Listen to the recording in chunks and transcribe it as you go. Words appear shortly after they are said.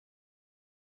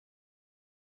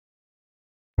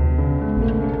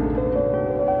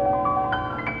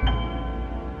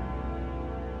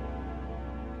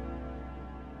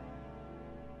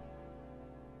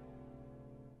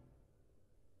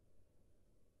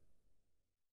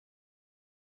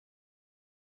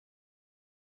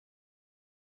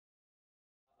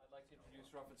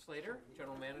is Ruffin Slater,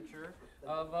 General Manager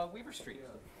of Weaver Street.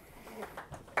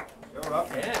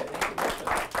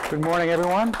 Good morning,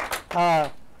 everyone.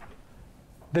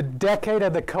 The decade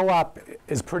of the co-op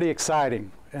is pretty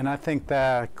exciting, and I think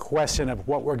the question of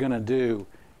what we're going to do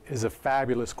is a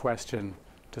fabulous question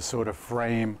to sort of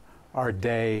frame our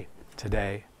day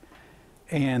today.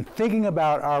 And thinking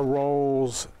about our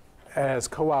roles as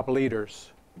co-op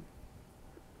leaders,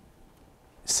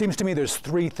 seems to me there's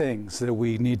three things that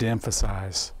we need to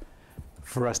emphasize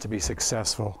for us to be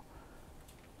successful.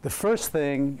 The first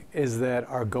thing is that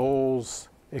our goals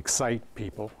excite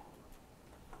people.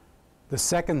 The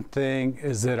second thing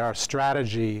is that our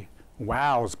strategy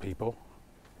wows people.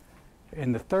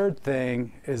 And the third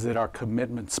thing is that our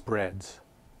commitment spreads.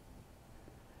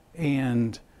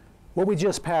 And what we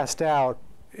just passed out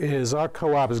is our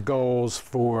co-op's goals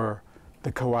for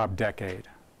the co-op decade.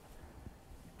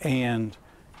 And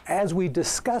as we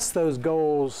discuss those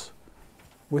goals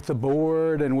with the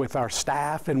board and with our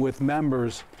staff and with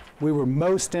members, we were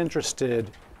most interested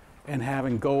in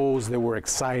having goals that were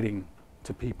exciting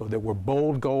to people, that were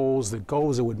bold goals, that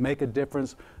goals that would make a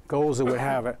difference, goals that would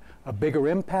have a bigger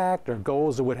impact, or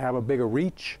goals that would have a bigger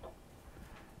reach.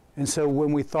 And so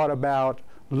when we thought about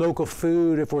local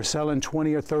food, if we're selling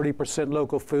 20 or 30%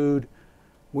 local food,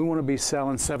 we want to be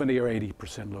selling 70 or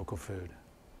 80% local food.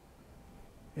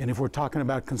 And if we're talking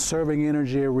about conserving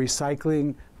energy or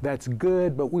recycling, that's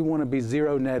good, but we want to be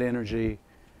zero net energy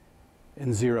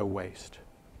and zero waste.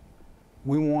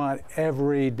 We want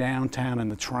every downtown in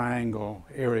the Triangle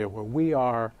area where we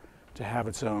are to have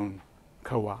its own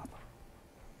co-op.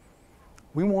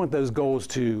 We want those goals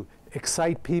to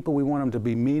excite people. We want them to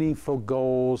be meaningful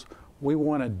goals. We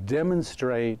want to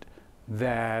demonstrate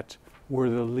that we're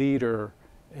the leader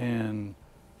in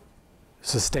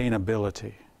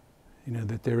sustainability,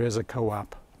 that there is a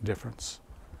co-op difference.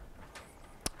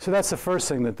 So that's the first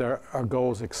thing, that our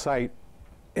goals excite.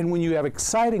 And when you have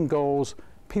exciting goals,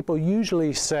 people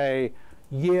usually say,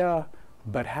 yeah,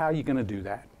 but how are you going to do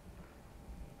that?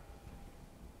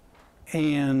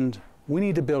 And we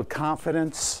need to build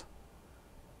confidence,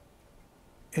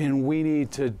 and we need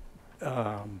to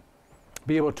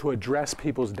be able to address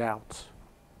people's doubts.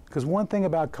 Because one thing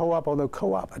about co-op, although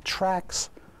co-op attracts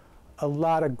a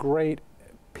lot of great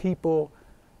people,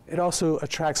 it also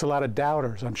attracts a lot of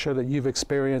doubters. I'm sure that you've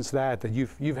experienced that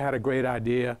you've had a great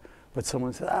idea, but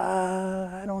someone said,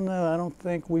 I don't know, I don't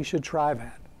think we should try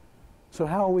that. So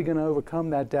how are we going to overcome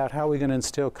that doubt? How are we going to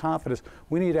instill confidence?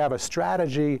 We need to have a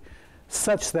strategy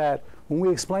such that when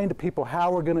we explain to people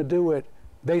how we're going to do it,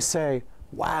 they say,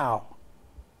 wow,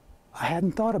 I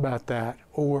hadn't thought about that,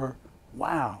 or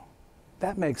wow,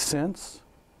 that makes sense,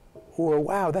 or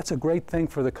wow, that's a great thing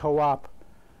for the co-op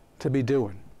to be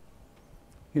doing.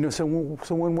 So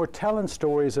when we're telling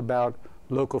stories about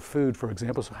local food, for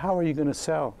example, so how are you going to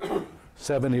sell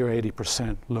 70 or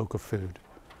 80% local food?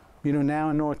 Now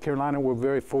in North Carolina, we're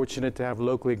very fortunate to have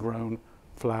locally grown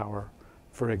flour,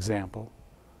 for example.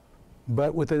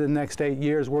 But within the next 8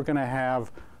 years, we're going to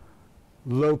have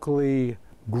locally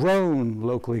grown,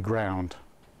 locally ground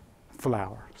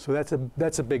flour. So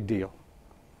that's a big deal.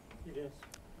 It is.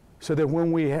 So that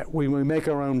when we make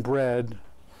our own bread,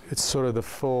 it's sort of the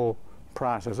full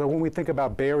process. So when we think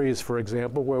about berries, for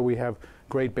example, where we have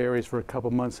great berries for a couple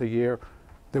months a year,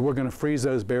 that we're going to freeze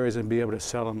those berries and be able to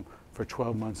sell them for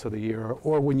 12 months of the year.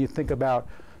 Or when you think about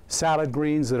salad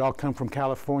greens that all come from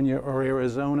California or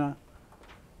Arizona,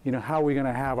 how are we going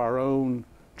to have our own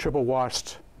triple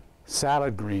washed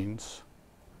salad greens?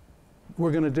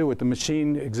 We're going to do it. The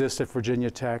machine exists at Virginia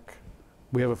Tech.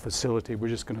 We have a facility. We're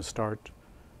just going to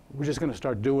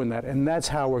start doing that, and that's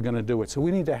how we're going to do it. So we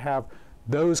need to have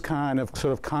those kind of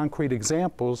sort of concrete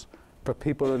examples for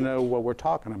people to know what we're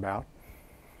talking about.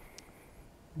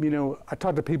 I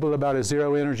talk to people about a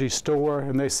zero energy store,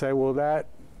 and they say, well, that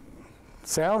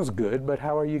sounds good, but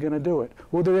how are you going to do it?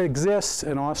 Well, there exists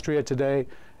in Austria today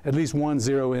at least one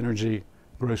zero energy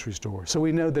grocery store. So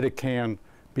we know that it can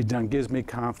be done. Gives me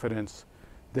confidence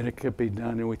that it could be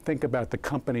done. And we think about the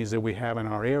companies that we have in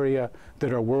our area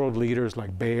that are world leaders,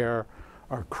 like Bayer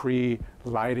or Cree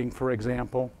Lighting, for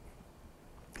example.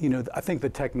 I think the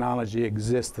technology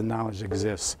exists, the knowledge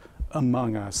exists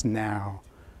among us now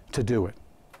to do it.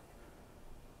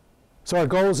 So our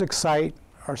goals excite,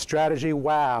 our strategy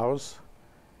wows,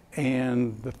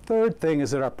 and the third thing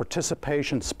is that our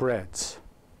participation spreads.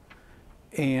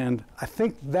 And I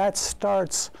think that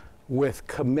starts with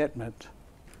commitment.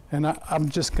 And I'm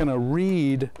just going to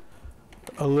read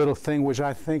a little thing which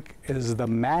I think is the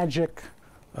magic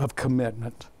of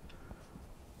commitment.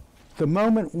 The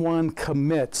moment one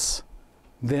commits,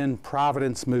 then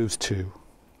providence moves too.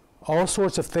 All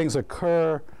sorts of things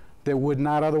occur that would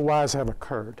not otherwise have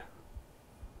occurred.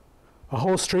 A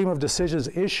whole stream of decisions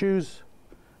issues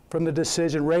from the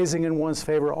decision, raising in one's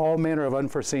favor all manner of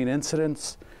unforeseen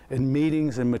incidents and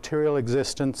meetings and material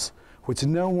existence which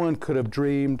no one could have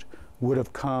dreamed would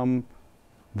have come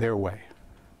their way.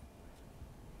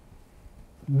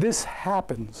 This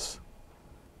happens.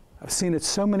 I've seen it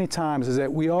so many times, is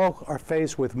that we all are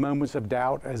faced with moments of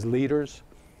doubt as leaders.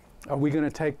 Are we going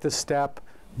to take this step?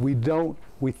 We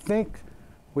think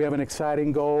we have an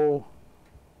exciting goal.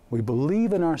 We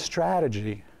believe in our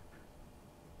strategy,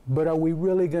 but are we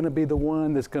really going to be the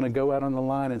one that's going to go out on the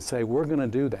line and say, we're going to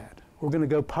do that? We're going to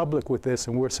go public with this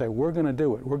and we're going to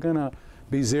do it. We're going to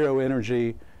be zero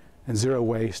energy and zero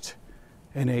waste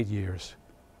in 8 years.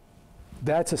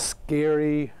 That's a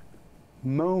scary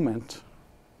moment,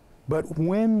 but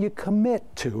when you commit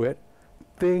to it,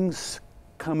 things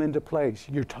come into place.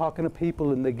 You're talking to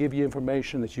people and they give you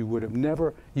information that you would have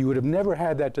never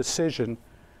had that decision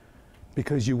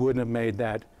because you wouldn't have made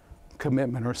that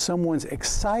commitment, or someone's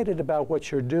excited about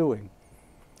what you're doing.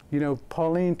 You know,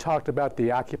 Pauline talked about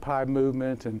the Occupy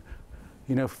movement, and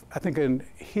you know, I think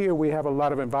here we have a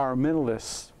lot of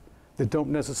environmentalists that don't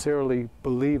necessarily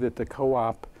believe that the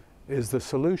co-op is the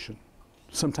solution.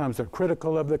 Sometimes they're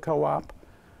critical of the co-op.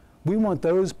 We want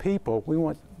those people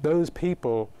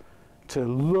to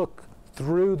look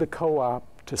through the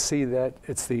co-op to see that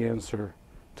it's the answer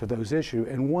to those issues.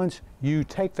 And once you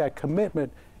take that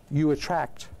commitment, you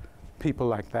attract people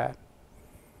like that.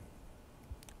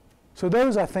 So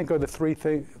those, I think, are the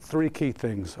three key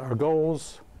things. Our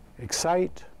goals: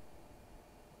 excite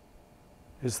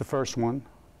is the first one.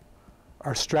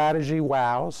 Our strategy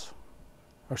wows.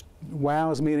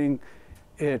 Wows meaning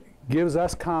it gives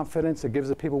us confidence, it gives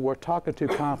the people we're talking to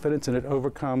confidence, and it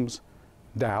overcomes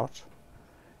doubt.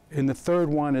 And the third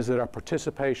one is that our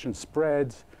participation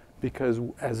spreads, because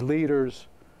as leaders,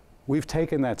 we've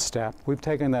taken that step, we've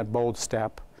taken that bold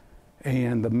step,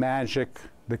 and the magic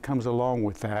that comes along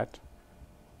with that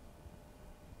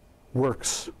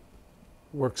works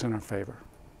in our favor.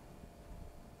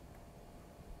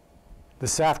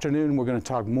 This afternoon, we're going to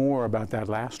talk more about that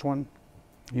last one,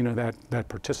 you know, that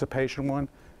participation one,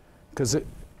 because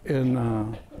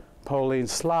in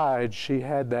Pauline's slide, she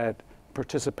had that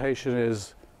participation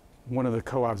as one of the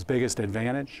co-op's biggest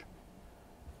advantage.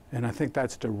 And I think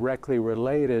that's directly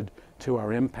related to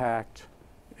our impact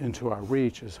and to our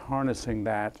reach, is harnessing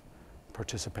that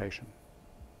participation.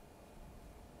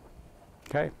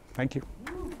 Okay, thank you.